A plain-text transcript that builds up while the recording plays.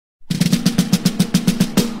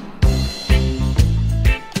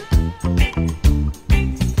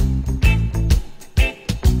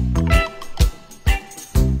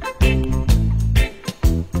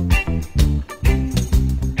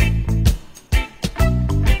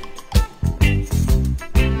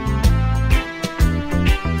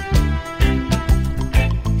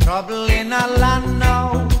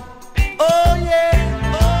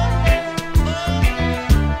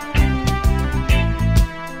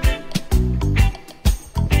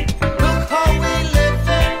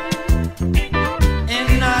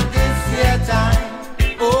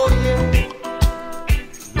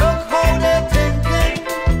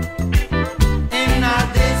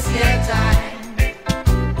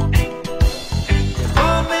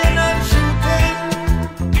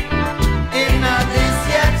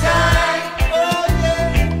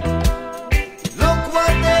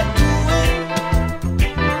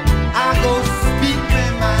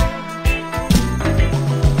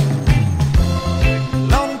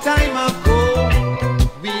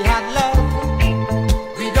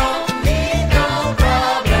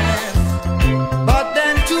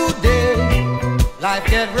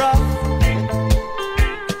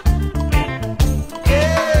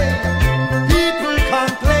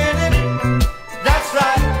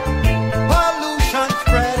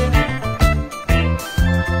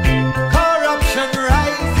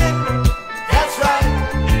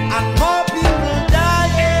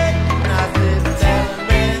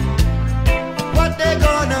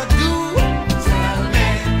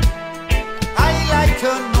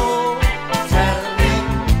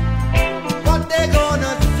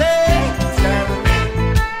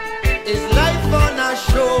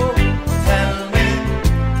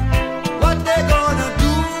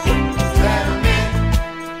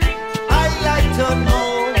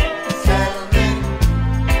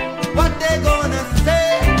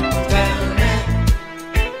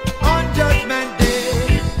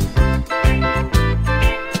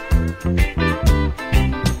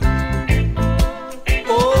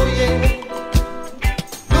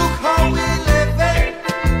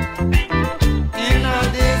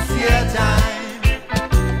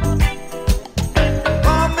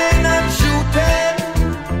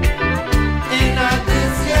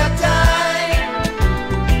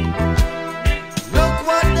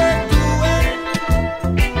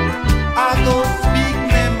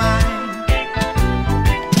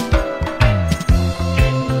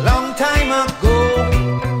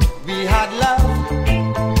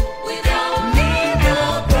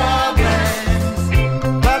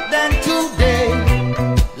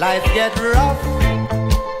get rough.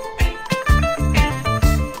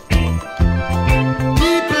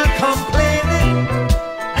 People complaining,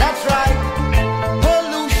 that's right,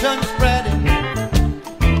 pollution spreading,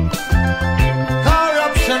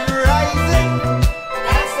 corruption rising,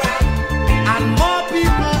 that's right, and more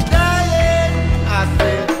people dying. I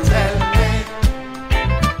said,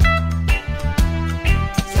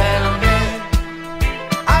 tell me,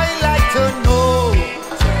 I like to know.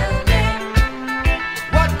 Tell me,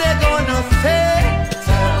 what they gonna say?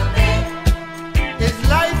 Tell me, is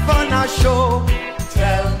life on a show?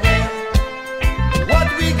 Tell me, what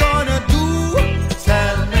we gonna do?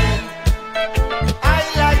 Tell me, I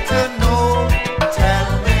like to know. Tell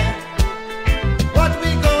me, what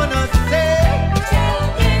we gonna say? Tell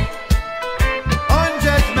me, on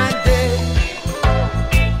Judgment Day.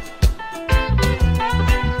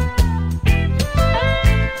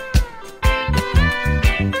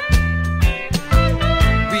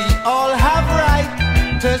 We all have right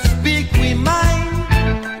to speak we mind.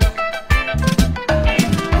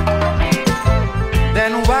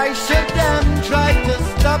 Then why should them try to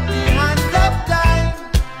stop the hands of time?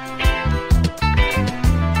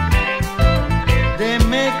 They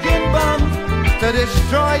making bombs to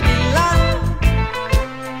destroy the land.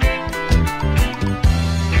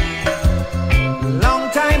 Long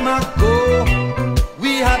time ago,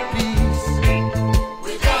 we had peace.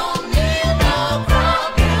 We don't need no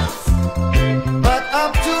problems. But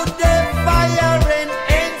up to the firing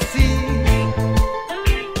ain't ceased.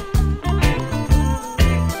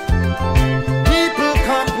 People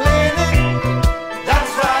complaining,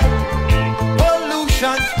 that's right,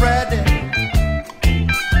 pollution spread.